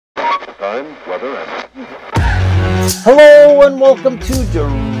time, weather, and... Hello and welcome to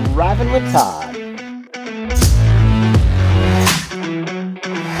Driving with Todd.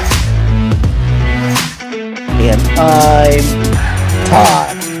 And I'm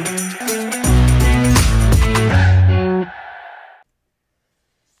Todd.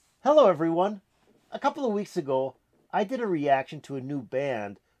 Hello everyone. A couple of weeks ago, I did a reaction to a new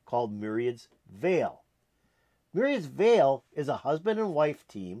band called Myriad's Veer. Myriad's Veer is a husband and wife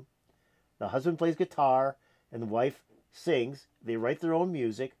team. The husband plays guitar and the wife sings. They write their own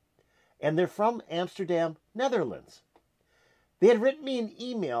music. And they're from Amsterdam, Netherlands. They had written me an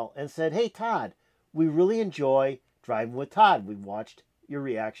email and said, "Hey Todd, we really enjoy Driving with Todd. We watched your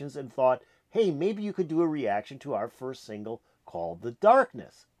reactions and thought, hey, maybe you could do a reaction to our first single called The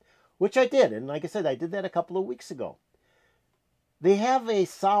Darkness." Which I did. And like I said, I did that a couple of weeks ago. They have a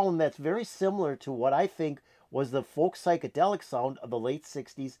sound that's very similar to what I think was the folk psychedelic sound of the late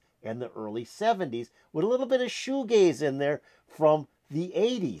 60s and the early 70s, with a little bit of shoegaze in there from the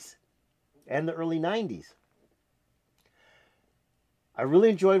 80s and the early 90s. I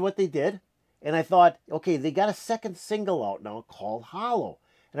really enjoyed what they did, and I thought, okay, they got a second single out now called Hollow,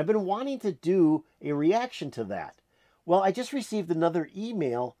 and I've been wanting to do a reaction to that. Well, I just received another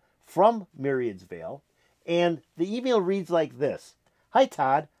email from Myriad's Veer, and the email reads like this. "Hi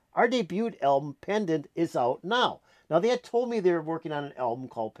Todd, our debut album Pendant is out now." Now they had told me they were working on an album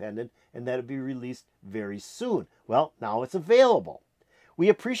called Pendant and that would be released very soon. Well, now it's available. "We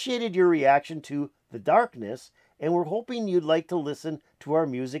appreciated your reaction to The Darkness and we're hoping you'd like to listen to our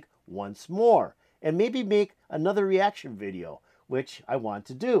music once more and maybe make another reaction video, which I want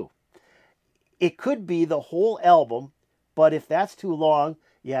to do. It could be the whole album, but if that's too long,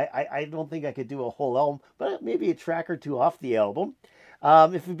 yeah, I don't think I could do a whole album, but maybe a track or two off the album.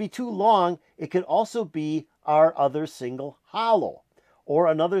 If it'd be too long, it could also be our other single, Hollow, or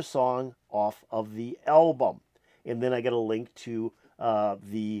another song off of the album. And then I get a link to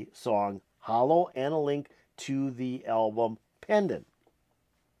the song Hollow and a link to the album Pendant.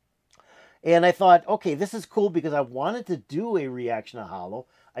 And I thought, okay, this is cool because I wanted to do a reaction to Hollow.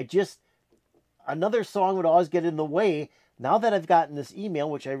 Another song would always get in the way. Now that I've gotten this email,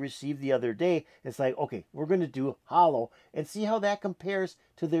 which I received the other day, it's like, okay, we're going to do Hollow and see how that compares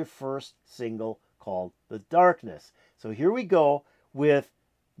to their first single called The Darkness. So here we go with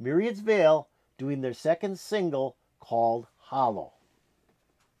Myriad's Veer doing their second single called Hollow.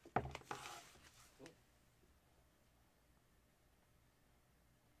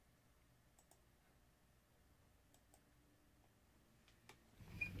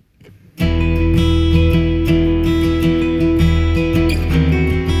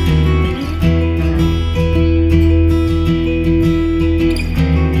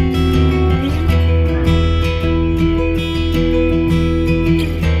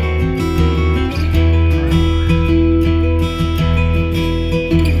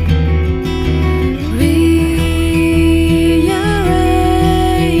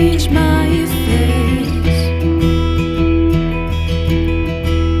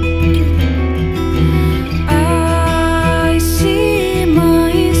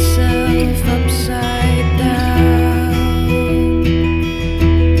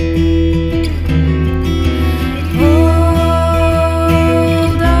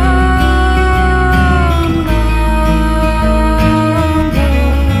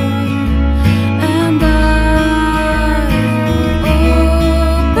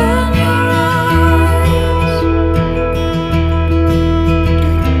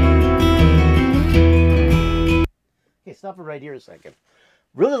 Stop it right here a second.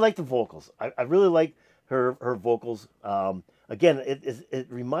 Really like the vocals. I really like her vocals. Again, it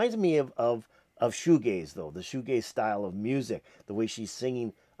reminds me of shoegaze, though, the shoegaze style of music, the way she's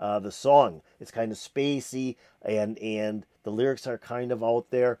singing the song. It's kind of spacey, and the lyrics are kind of out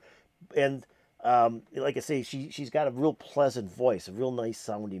there. And like I say, she's got a real pleasant voice, a real nice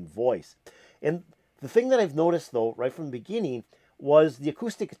sounding voice. And the thing that I've noticed, though, right from the beginning, was the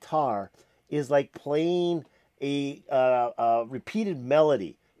acoustic guitar is like playing a repeated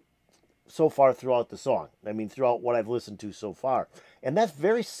melody so far throughout the song. I mean, throughout what I've listened to so far. And that's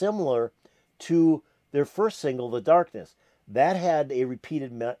very similar to their first single, The Darkness. That had a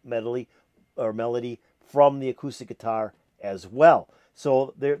repeated melody from the acoustic guitar as well.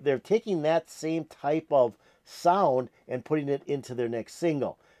 So they're taking that same type of sound and putting it into their next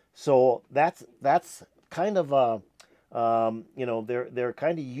single. So that's kind of you know, they're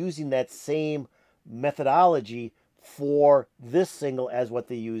kind of using that same methodology for this single as what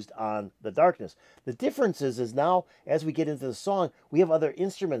they used on The Darkness. The difference is now, as we get into the song, we have other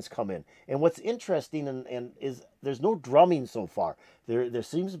instruments come in. And what's interesting and is there's no drumming so far. There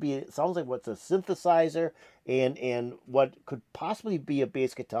seems to be, it sounds like what's a synthesizer and what could possibly be a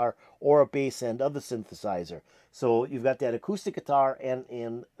bass guitar or a bass end of the synthesizer. So you've got that acoustic guitar and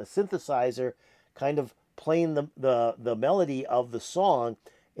a synthesizer kind of playing the melody of the song,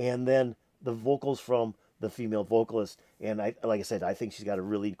 and then the vocals from the female vocalist. And like I said, I think she's got a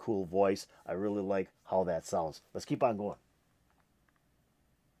really cool voice. I really like how that sounds. Let's keep on going.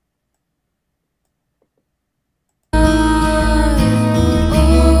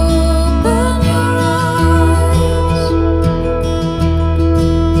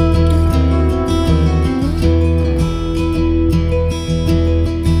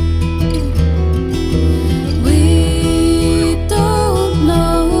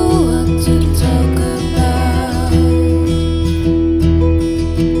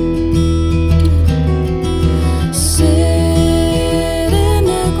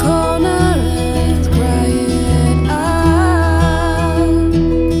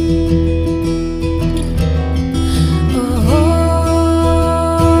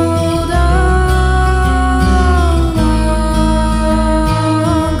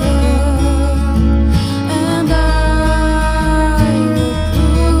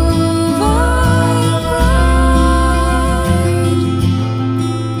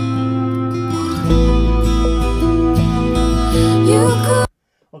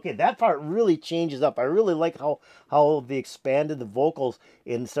 Okay, that part really changes up. I really like how they expanded the vocals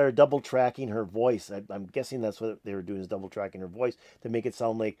and started double tracking her voice. I'm guessing that's what they were doing, is double tracking her voice to make it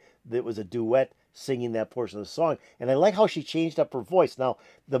sound like it was a duet singing that portion of the song. And I like how she changed up her voice. Now,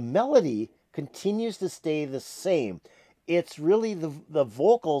 the melody continues to stay the same. It's really the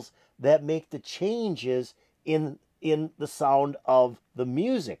vocals that make the changes in the sound of the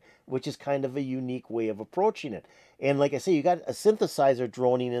music, which is kind of a unique way of approaching it. And like I say, you got a synthesizer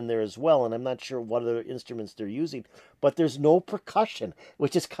droning in there as well, and I'm not sure what other instruments they're using, but there's no percussion,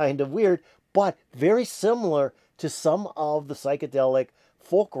 which is kind of weird, but very similar to some of the psychedelic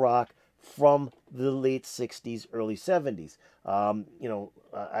folk rock from the late 60s, early 70s. I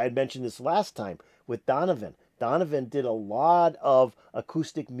had mentioned this last time with Donovan. Donovan did a lot of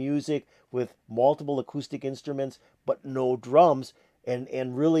acoustic music with multiple acoustic instruments, but no drums,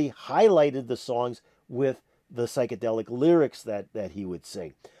 and really highlighted the songs with the psychedelic lyrics that he would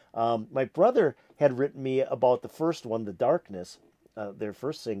sing. My brother had written me about the first one, The Darkness, their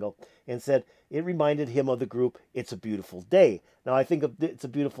first single, and said it reminded him of the group It's a Beautiful Day. Now, I think It's a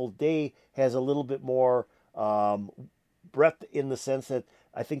Beautiful Day has a little bit more breadth in the sense that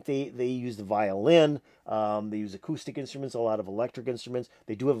I think they use the violin, they use acoustic instruments, a lot of electric instruments.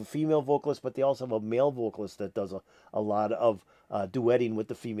 They do have a female vocalist, but they also have a male vocalist that does a lot of duetting with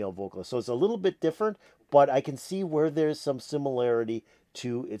the female vocalist. So it's a little bit different, but I can see where there's some similarity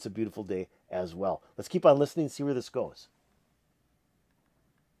to It's a Beautiful Day as well. Let's keep on listening and see where this goes.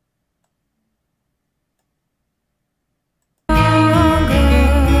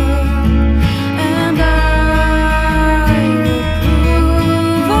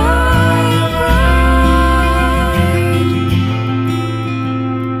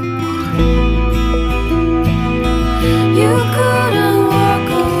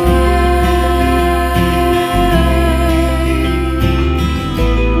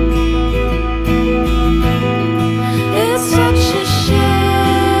 It's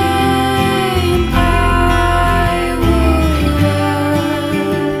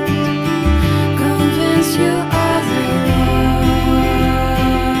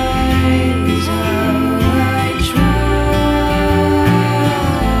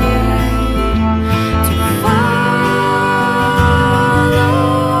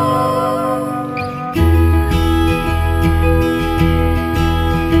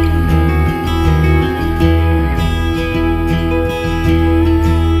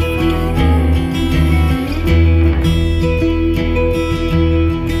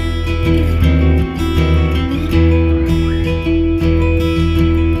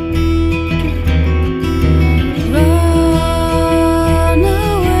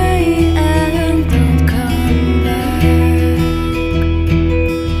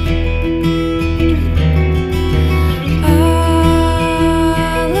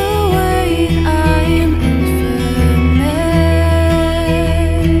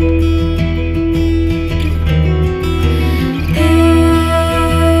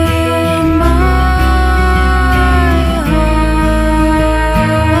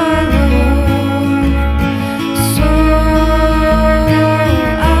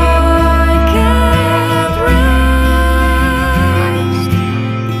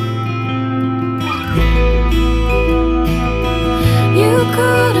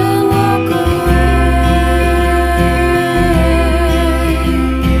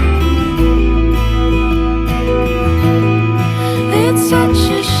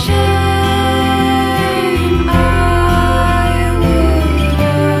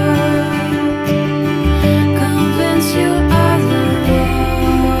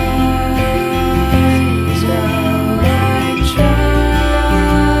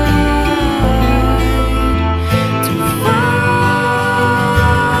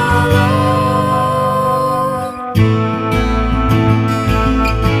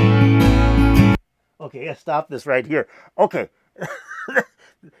Okay, I stop this right here. Okay.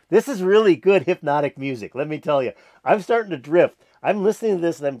 This is really good hypnotic music, let me tell you. I'm starting to drift. I'm listening to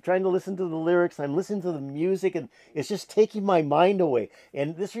this and I'm trying to listen to the lyrics. I'm listening to the music and it's just taking my mind away.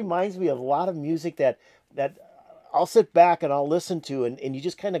 And this reminds me of a lot of music that I'll sit back and I'll listen to, and you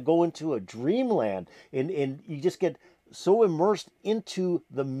just kind of go into a dreamland, and you just get so immersed into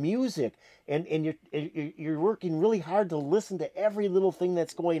the music, and you're working really hard to listen to every little thing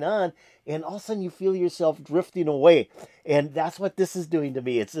that's going on, and all of a sudden you feel yourself drifting away. And that's what this is doing to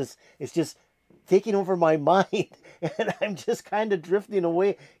me. It's just taking over my mind, and I'm just kind of drifting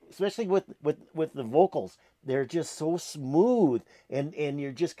away, especially with the vocals. They're just so smooth, and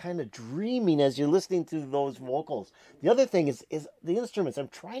you're just kind of dreaming as you're listening to those vocals. The other thing is the instruments. I'm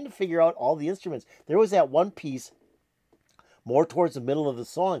trying to figure out all the instruments. There was that one piece more towards the middle of the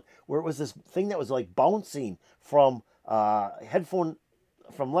song where it was this thing that was like bouncing from headphone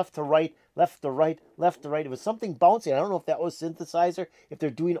from left to right, left to right, left to right. It was something bouncing. I don't know if that was synthesizer, if they're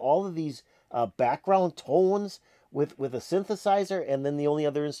doing all of these background tones with a synthesizer, and then the only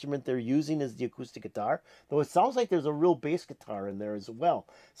other instrument they're using is the acoustic guitar. Though it sounds like there's a real bass guitar in there as well.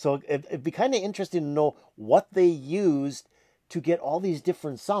 So it'd be kind of interesting to know what they used to get all these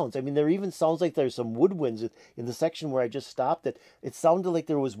different sounds. I mean, there even sounds like there's some woodwinds in the section where I just stopped. It sounded like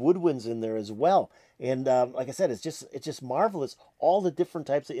there was woodwinds in there as well. And like I said, it's just marvelous, all the different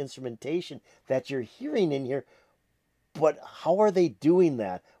types of instrumentation that you're hearing in here. But how are they doing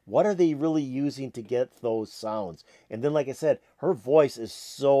that? What are they really using to get those sounds? And then, like I said, her voice is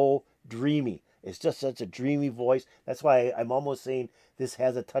so dreamy. It's just such a dreamy voice. That's why I'm almost saying this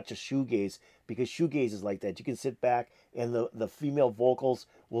has a touch of shoegaze, because shoegaze is like that. You can sit back and the female vocals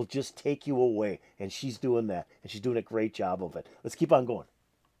will just take you away. And she's doing that. And she's doing a great job of it. Let's keep on going.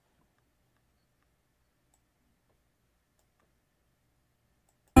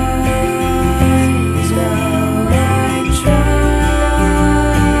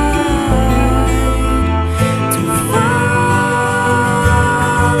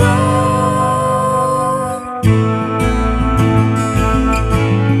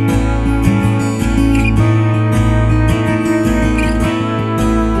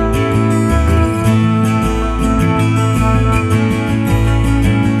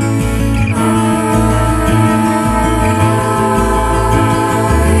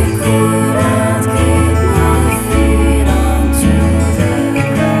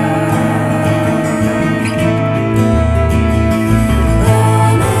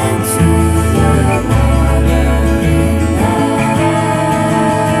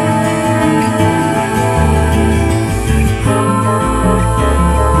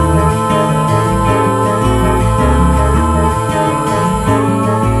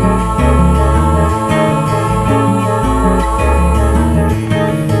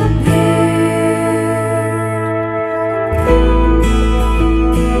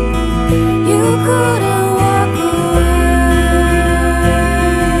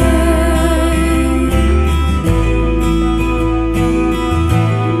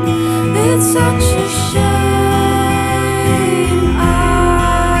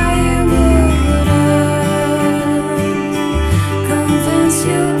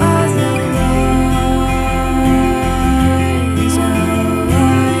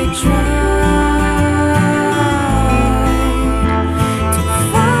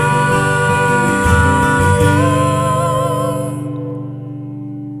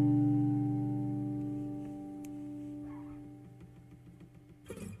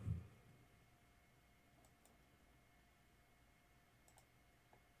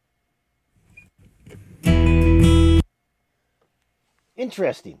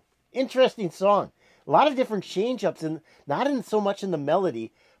 Interesting song. A lot of different change-ups, and not in so much in the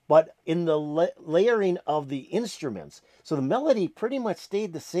melody, but in the layering of the instruments. So the melody pretty much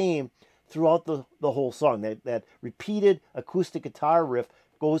stayed the same throughout the whole song. That repeated acoustic guitar riff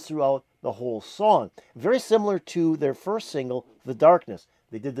goes throughout the whole song. Very similar to their first single, The Darkness.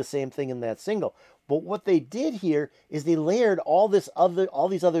 They did the same thing in that single. But what they did here is they layered all these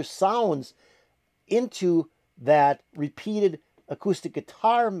other sounds into that repeated acoustic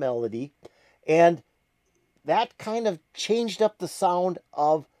guitar melody, and that kind of changed up the sound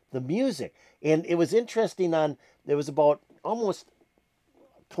of the music. And it was interesting. There was about almost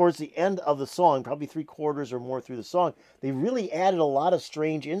towards the end of the song, probably 3/4 or more through the song, they really added a lot of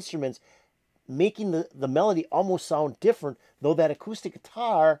strange instruments, making the melody almost sound different, though that acoustic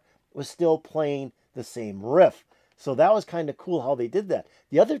guitar was still playing the same riff. So that was kind of cool how they did that.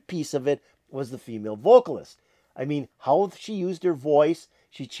 The other piece of it was the female vocalist. I mean, how she used her voice.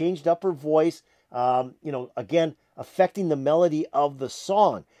 She changed up her voice. Again, affecting the melody of the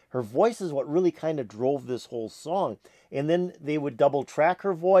song. Her voice is what really kind of drove this whole song. And then they would double track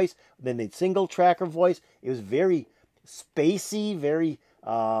her voice, then they'd single track her voice. It was very spacey, very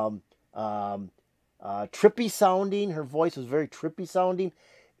trippy sounding. Her voice was very trippy sounding,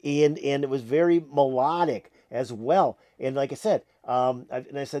 and it was very melodic as well. And like I said,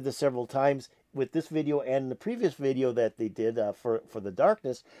 and I said this several times with this video and the previous video that they did for the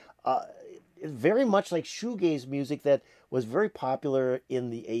Darkness, it's very much like shoegaze music that was very popular in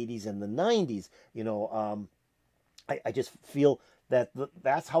the 80s and the 90s. You know, I just feel that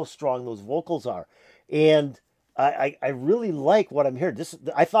that's how strong those vocals are. And I really like what I'm hearing.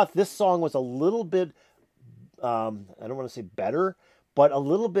 I thought this song was a little bit, I don't want to say better, but a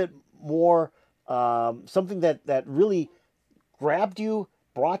little bit more something that really grabbed you,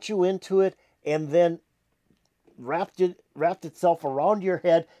 brought you into it, and then wrapped itself around your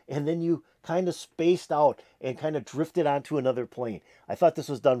head, and then you kind of spaced out and kind of drifted onto another plane. I thought this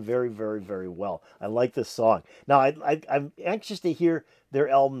was done very, very, very well. I like this song. Now, I'm anxious to hear their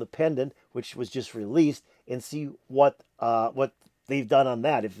album, The Pendant, which was just released, and see what they've done on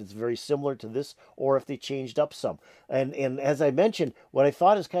that, if it's very similar to this or if they changed up some. And as I mentioned, what I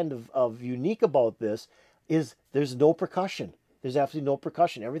thought is kind of unique about this is there's no percussion. There's absolutely no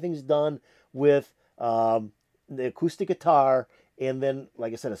percussion. Everything's done with the acoustic guitar, and then,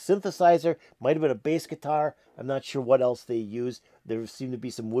 like I said, a synthesizer. Might have been a bass guitar. I'm not sure what else they used. There seemed to be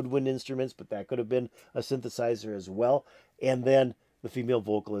some woodwind instruments, but that could have been a synthesizer as well. And then the female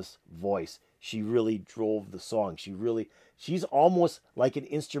vocalist's voice. She really drove the song. She's almost like an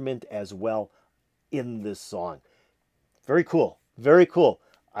instrument as well in this song. Very cool. Very cool.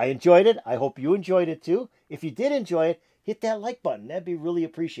 I enjoyed it. I hope you enjoyed it too. If you did enjoy it, hit that like button. That'd be really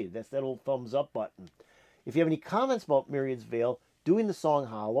appreciated. That's that old thumbs up button. If you have any comments about Myriad's Veil doing the song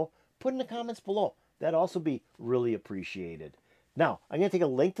Hollow, put in the comments below. That'd also be really appreciated. Now, I'm going to take a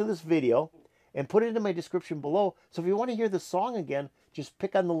link to this video and put it in my description below. So if you want to hear the song again, just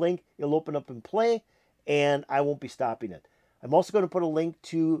pick on the link. It'll open up and play, and I won't be stopping it. I'm also going to put a link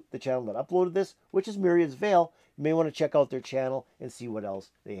to the channel that uploaded this, which is Myriad's Veil. You may want to check out their channel and see what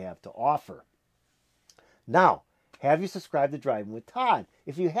else they have to offer. Now, have you subscribed to Driving with Todd?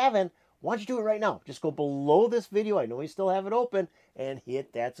 If you haven't, why don't you do it right now? Just go below this video. I know you still have it open, and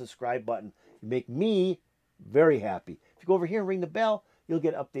hit that subscribe button. You make me very happy. If you go over here and ring the bell, you'll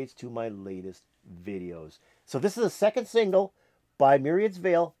get updates to my latest videos. So this is the second single by Myriad's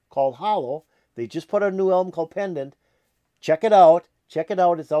Veil called Hollow. They just put out a new album called Pendant. Check it out. Check it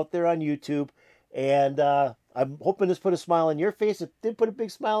out. It's out there on YouTube. And I'm hoping this put a smile on your face. It did put a big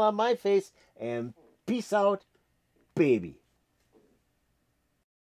smile on my face. And peace out, baby.